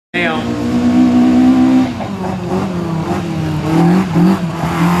Now,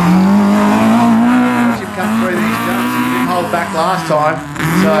 should come through these jumps. He didn't hold back last time,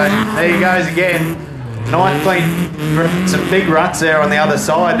 so there he goes again. Nice clean, some big ruts there on the other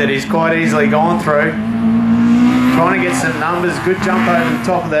side that he's quite easily gone through. Trying to get some numbers. Good jump over the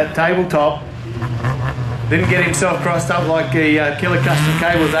top of that tabletop. Didn't get himself crossed up like the Killer Custom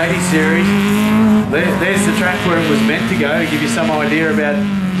Cables 80 series. There's the track where it was meant to go, to give you some idea about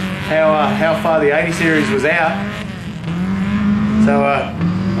how far the 80 series was out. So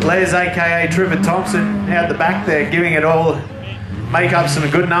Les aka TRIPPA Thompson out the back there giving it all, make up some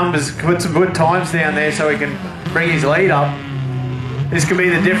good numbers, put some good times down there so he can bring his lead up. This could be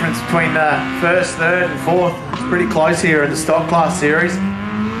the difference between first, third and fourth. It's pretty close here in the stock class series.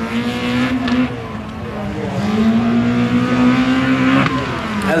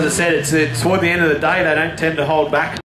 As I said, it's toward the end of the day, they don't tend to hold back.